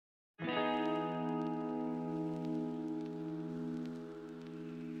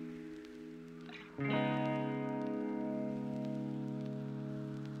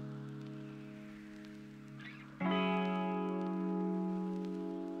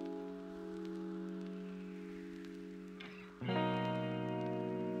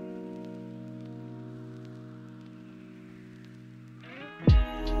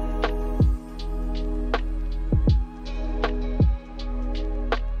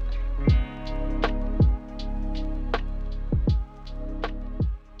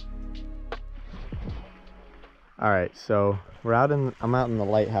All right, so I'm out in the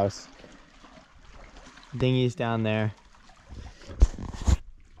lighthouse. Dinghy's down there.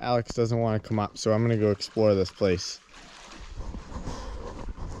 Alex doesn't want to come up, so I'm gonna go explore this place.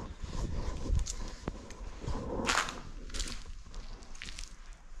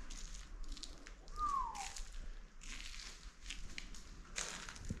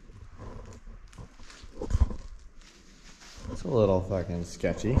 It's a little fucking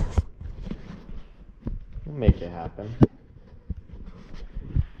sketchy. We'll make it happen.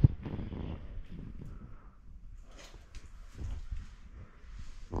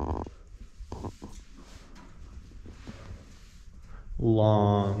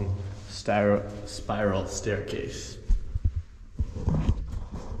 Long spiral staircase.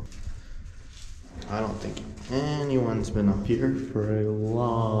 I don't think anyone's been up here for a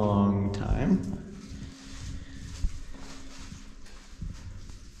long time.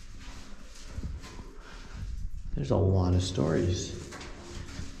 There's a lot of stories.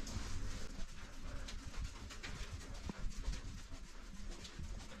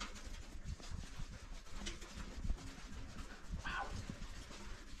 Wow.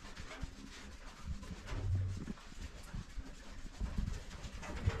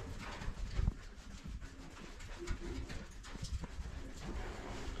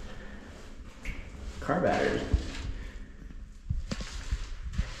 Car battery.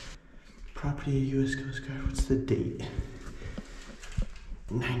 Property U.S. Coast Guard. What's the date?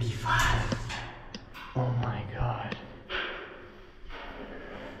 95. Oh my god.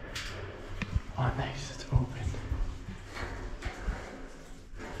 Oh, nice. It's open.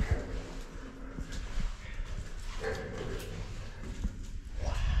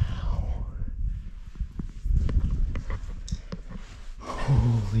 Wow.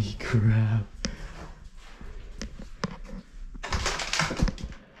 Holy crap.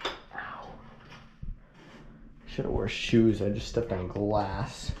 Should have wore shoes. I just stepped on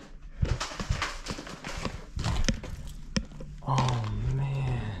glass. Oh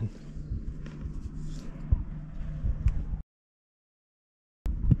man.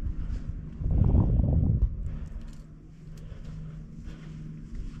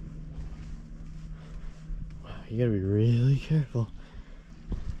 Wow, you gotta be really careful.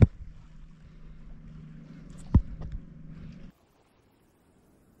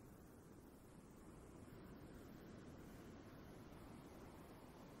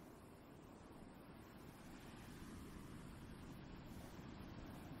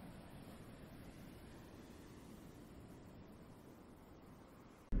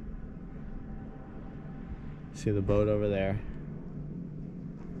 See the boat over there.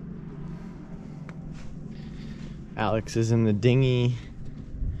 Alex is in the dinghy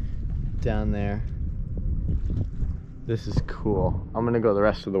down there. This is cool. I'm gonna go the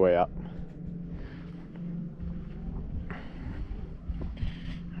rest of the way up.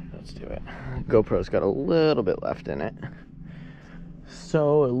 Let's do it. GoPro's got a little bit left in it.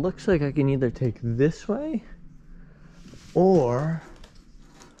 So it looks like I can either take this way or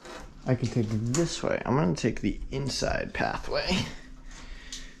I can take this way. I'm gonna take the inside pathway.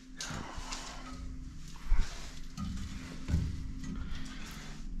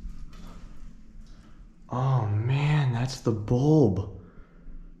 Oh man, that's the bulb.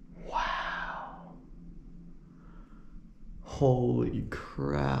 Wow. Holy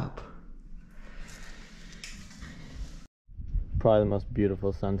crap. Probably the most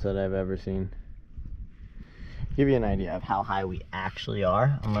beautiful sunset I've ever seen. Give you an idea of how high we actually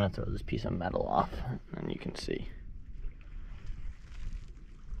are, I'm gonna throw this piece of metal off and you can see.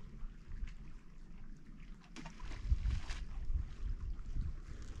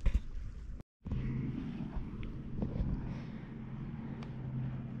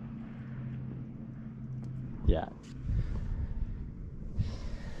 Yeah.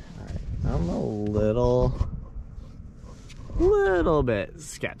 Alright, I'm a little bit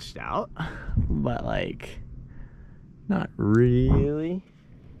sketched out, but like, not really,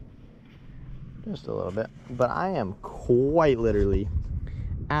 just a little bit. But I am quite literally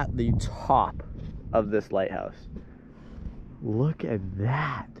at the top of this lighthouse. Look at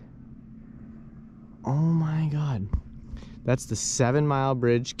that. Oh my god. That's the 7 Mile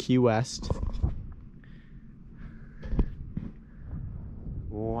Bridge, Key West.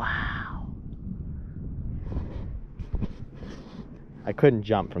 Wow. I couldn't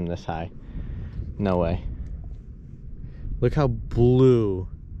jump from this high. No way. Look how blue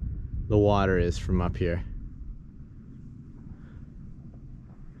the water is from up here.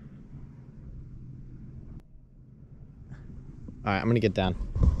 All right, I'm gonna get down.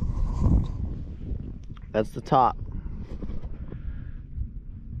 That's the top.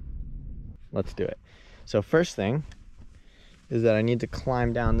 Let's do it. So first thing is that I need to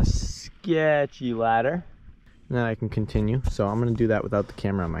climb down the sketchy ladder, and then I can continue. So I'm gonna do that without the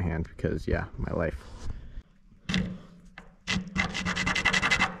camera in my hand because, yeah, my life.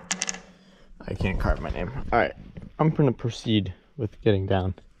 I can't carve my name. All right, I'm gonna proceed with getting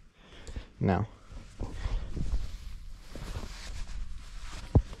down now.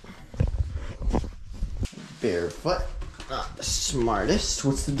 Barefoot, not the smartest.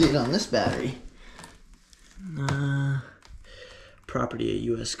 What's the date on this battery? Property at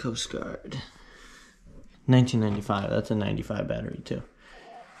U.S. Coast Guard. 1995, that's a 95 battery too.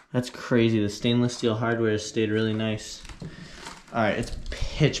 That's crazy, the stainless steel hardware has stayed really nice. All right, it's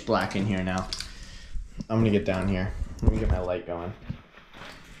pitch black in here now. I'm gonna get down here. Let me get my light going.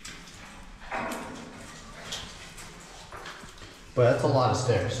 But that's a lot of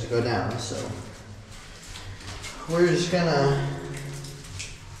stairs to go down, so we're just gonna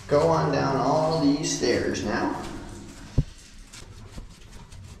go on down all these stairs now.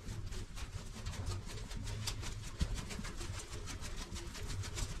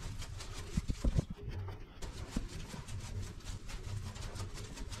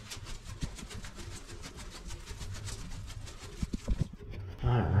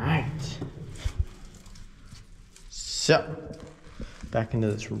 All right. So, back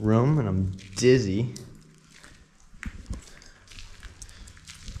into this room, and I'm dizzy.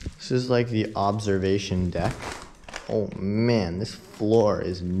 This is like the observation deck. Oh man, this floor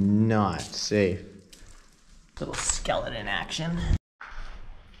is not safe. Little skeleton action.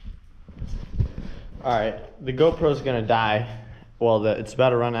 All right, the GoPro's gonna die. Well, it's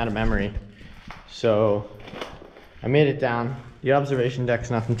about to run out of memory. So I made it down. The observation deck's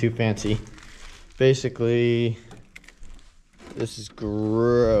nothing too fancy. Basically, this is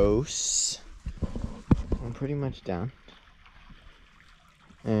gross. I'm pretty much down.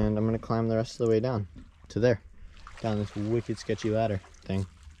 And I'm gonna climb the rest of the way down to there, down this wicked sketchy ladder thing.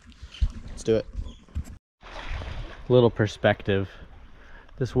 Let's do it. Little perspective.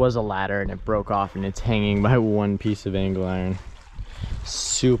 This was a ladder and it broke off and it's hanging by one piece of angle iron.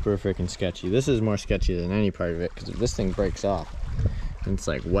 Super freaking sketchy. This is more sketchy than any part of it, because if this thing breaks off, it's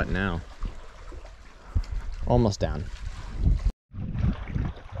like, what now? Almost down.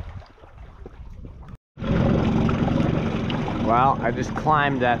 Well, I just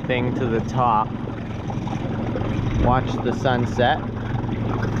climbed that thing to the top. Watched the sunset. Did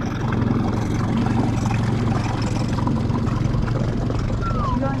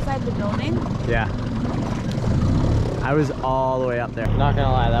you go inside the building? Yeah. I was all the way up there. Not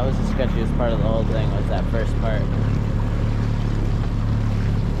gonna lie, that was the sketchiest part of the whole thing, was that first part.